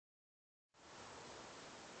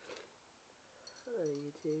Hello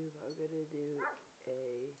YouTube, I'm gonna do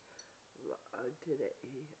a vlog today.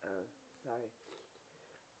 Sorry.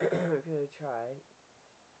 I'm gonna try.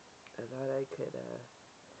 I thought I could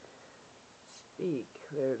speak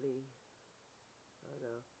clearly. I don't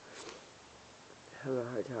know. I have a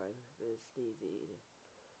hard time. I've been sneezing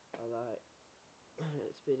a lot.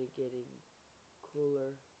 It's been getting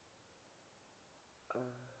cooler.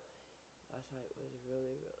 Last night was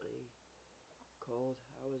really cold.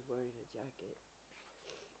 I was wearing a jacket.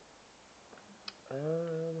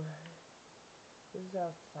 This is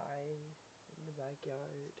outside in the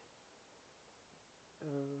backyard. I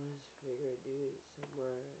just figured I'd do it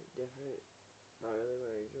somewhere different. Not really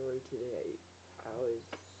wearing jewelry today. I always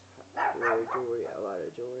wear jewelry, a lot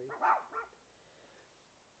of jewelry.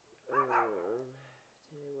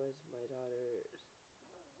 Today was my daughter's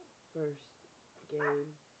first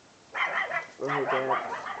game for her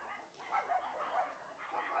dance.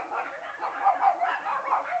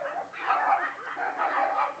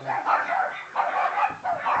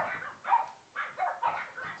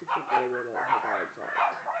 It's a good game when her dog's out.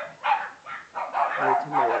 Every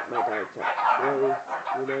time I let my dogs out, really,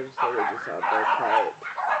 you notice that they just out there quiet.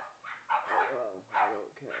 Well, I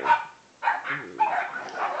don't care.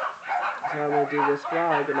 So I'm going to do this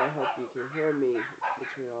vlog, and I hope you can hear me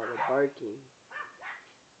between all the barking.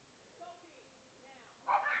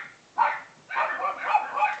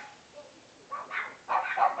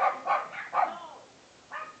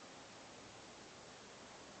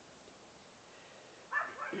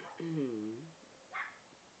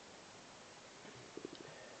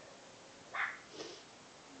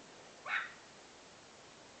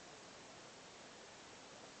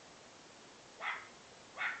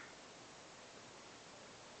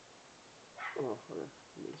 Oh, hold on.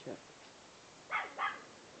 Let me check.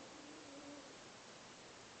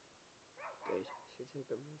 Good. Should take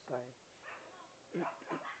them inside.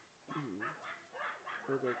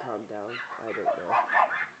 Will they calm down? I don't know.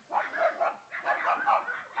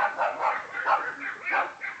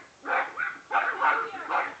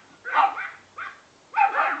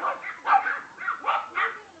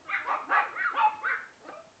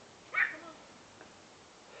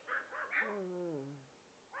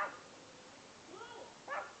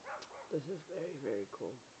 This is very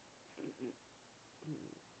cool.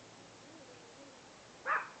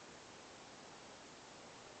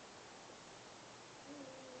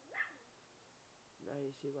 Now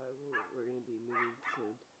you see why we're going to be moving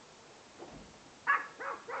soon.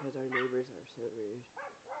 Because our neighbors are so rude.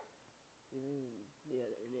 Even the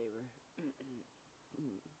other neighbor. It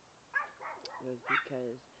was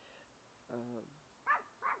because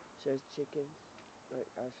there's chickens. Like,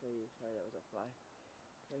 I'll show you. Sorry, that was a fly.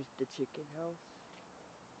 There's the chicken house.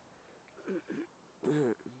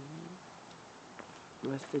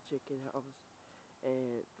 That's the chicken house.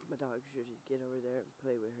 And my dog should just get over there and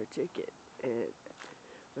play with her chicken. And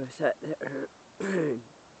we sat there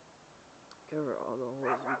cover all the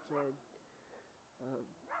holes we can.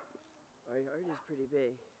 Our yard is pretty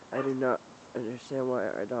big. I do not understand why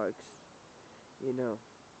our dogs, you know,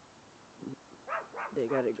 they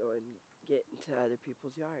gotta go and get into other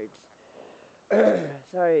people's yards.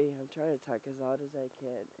 Sorry, I'm trying to talk as loud as I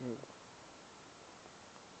can, and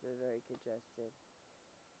they're very congested.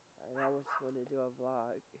 I almost want to do a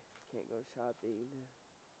vlog. Can't go shopping.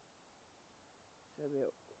 It's gonna be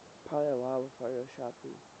probably a while before I go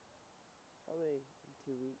shopping. Probably in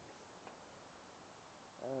 2 weeks.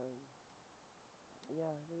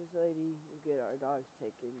 Yeah, this lady will get our dogs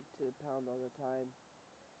taken to the pound all the time.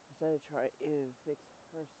 Instead of trying to fix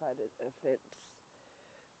her side of the fence.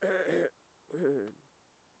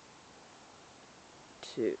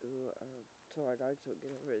 So our dogs don't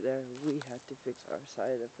get over there, we have to fix our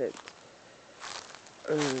side of the fence.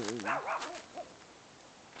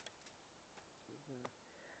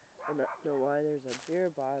 I don't know why there's a beer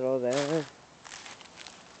bottle there.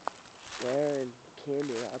 And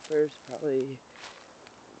candy wrappers. Probably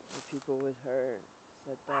the people with her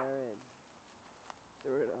sat there and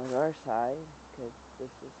threw it on our side, because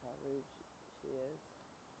this is how rude she is.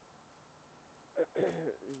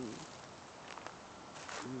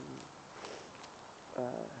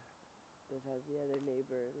 This has the other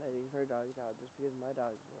neighbor letting her dogs out just because my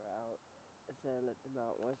dogs were out. Instead of let them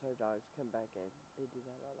out once our dogs come back in. They do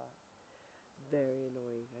that a lot. Very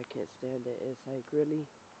annoying. I can't stand it. It's like, really?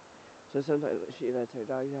 So sometimes when she lets her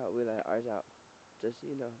dogs out, we let ours out. Just,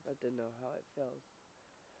 you know, let them know how it feels.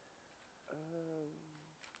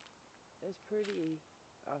 It's pretty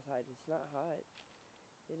outside. It's not hot.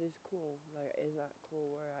 It is cool. Like, it's not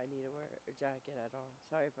cool where I need to wear a jacket at all.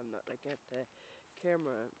 Sorry if I'm not looking at the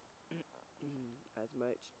camera as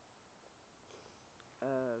much.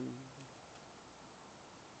 Um,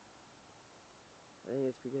 I think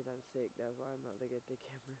it's because I'm sick. That's why I'm not looking at the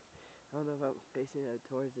camera. I don't know if I'm facing it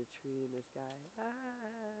towards the tree in the sky.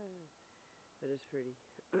 Ah, but it's pretty.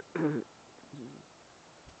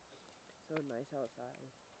 So nice outside.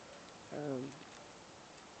 Um,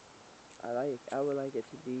 I would like it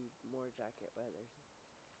to be more jacket weather.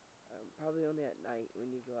 Probably only at night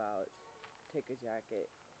when you go out, take a jacket.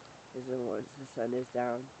 Is when once the sun is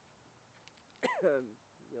down,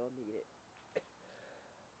 you'll need it.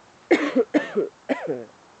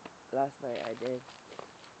 Last night I did.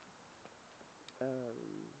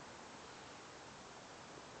 Um,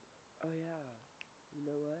 oh yeah, you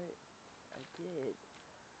know what? I did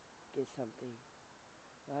get something.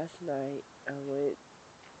 Last night I went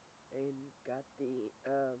and got the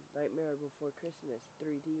Nightmare Before Christmas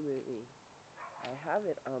 3D movie. I have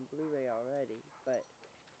it on Blu-ray already, but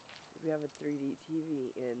we have a 3D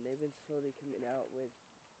TV, and they've been slowly coming out with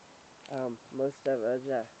most of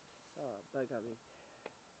the bug on me.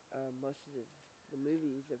 Most of the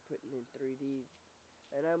movies are putting in 3D,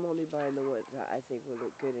 and I'm only buying the ones that I think will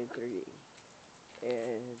look good in 3D.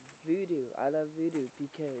 And Vudu, I love Vudu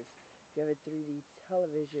because if you have a 3D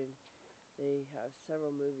television, they have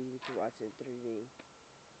several movies you can watch in 3D.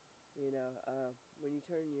 You know, when you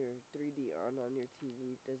turn your 3D on your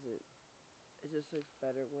TV, it just looks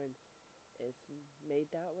better when it's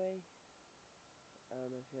made that way. I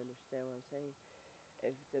don't know if you understand what I'm saying.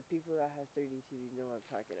 If the people that have 3D TV know what I'm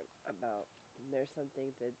talking about, and there's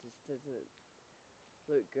something that just doesn't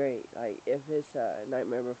look great. Like if it's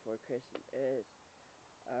Nightmare Before Christmas, it's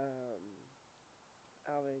um,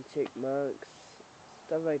 Alvin and Chipmunks,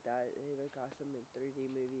 stuff like that. They look awesome in 3D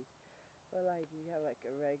movies. But like you have like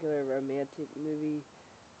a regular romantic movie,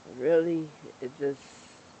 really, it's just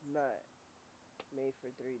not made for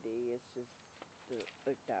 3D. It's just to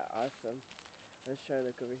look that awesome. Let's try to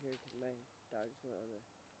look over here because my dogs went on the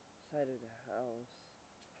side of the house.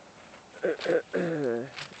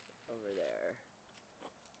 Over there.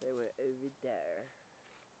 They went over there.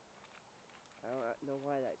 I don't know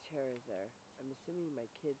why that chair is there. I'm assuming my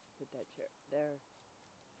kids put that chair there.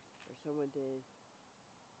 Or someone did.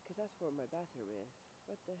 Because that's where my bathroom is.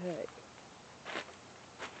 What the heck?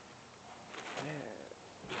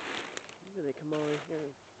 I'm gonna come over here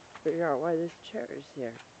and figure out why this chair is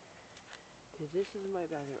here. Because this is my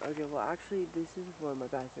bathroom. Okay, well actually this is where my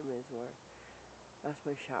bathroom is. Where that's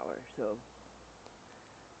my shower. So,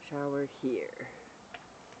 shower here.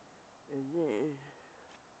 And then,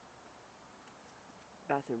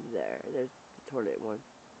 bathroom there. There's the toilet one.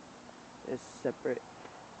 It's separate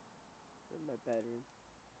from my bedroom.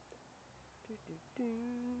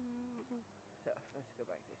 So, let's go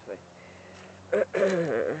back this way.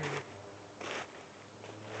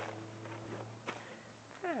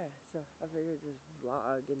 So, I figured just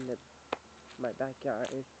vlog in my backyard.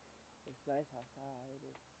 It's nice outside.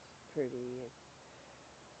 It's pretty. It's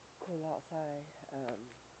cool outside.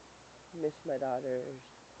 Miss my daughter's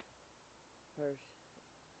first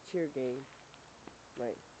cheer game.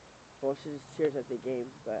 Like, well, she just cheers at the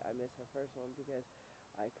games, but I missed her first one because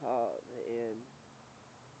I called and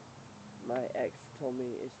my ex told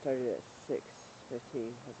me it started at 6:15.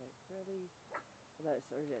 I was like, really? I thought it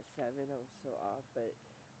started at 7. I was so off, but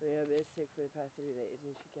I've been sick for the past 3 days,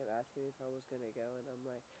 and she kept asking me if I was gonna go, and I'm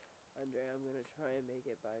like, Andre, I'm gonna try and make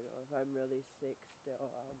it, but if I'm really sick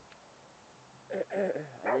still,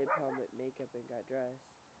 I did put on makeup and got dressed,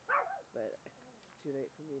 but it's too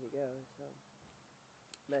late for me to go, so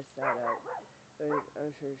messed that up. But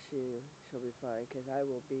I'm sure she'll be fine, because I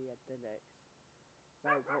will be at the next.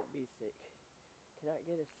 I won't be sick. Cannot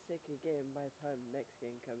get sick again by the time the next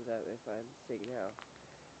game comes up if I'm sick now.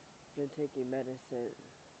 Been taking medicine.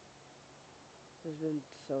 Just been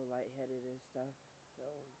so lightheaded and stuff,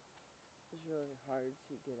 so it's really hard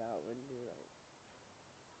to get out when you're like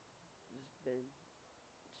just been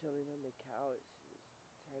chilling on the couch, just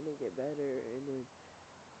trying to get better, and then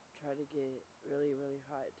try to get really, really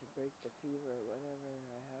hot to break the fever or whatever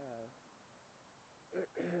I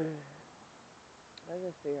have. I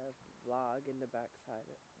just figure I'd vlog in the backside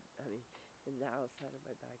in the outside of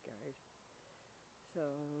my backyard.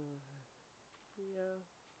 So, yeah,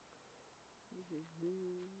 and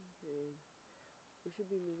we should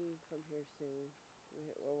be moving from here soon.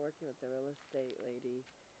 We're working with the real estate lady.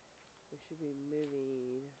 We should be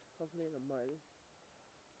moving hopefully in a month.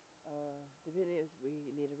 Depending if we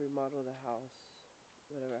need to remodel the house,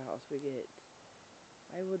 whatever house we get,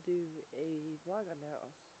 I will do a vlog on the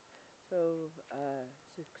house. So,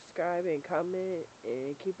 subscribe and comment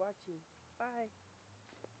and keep watching. Bye.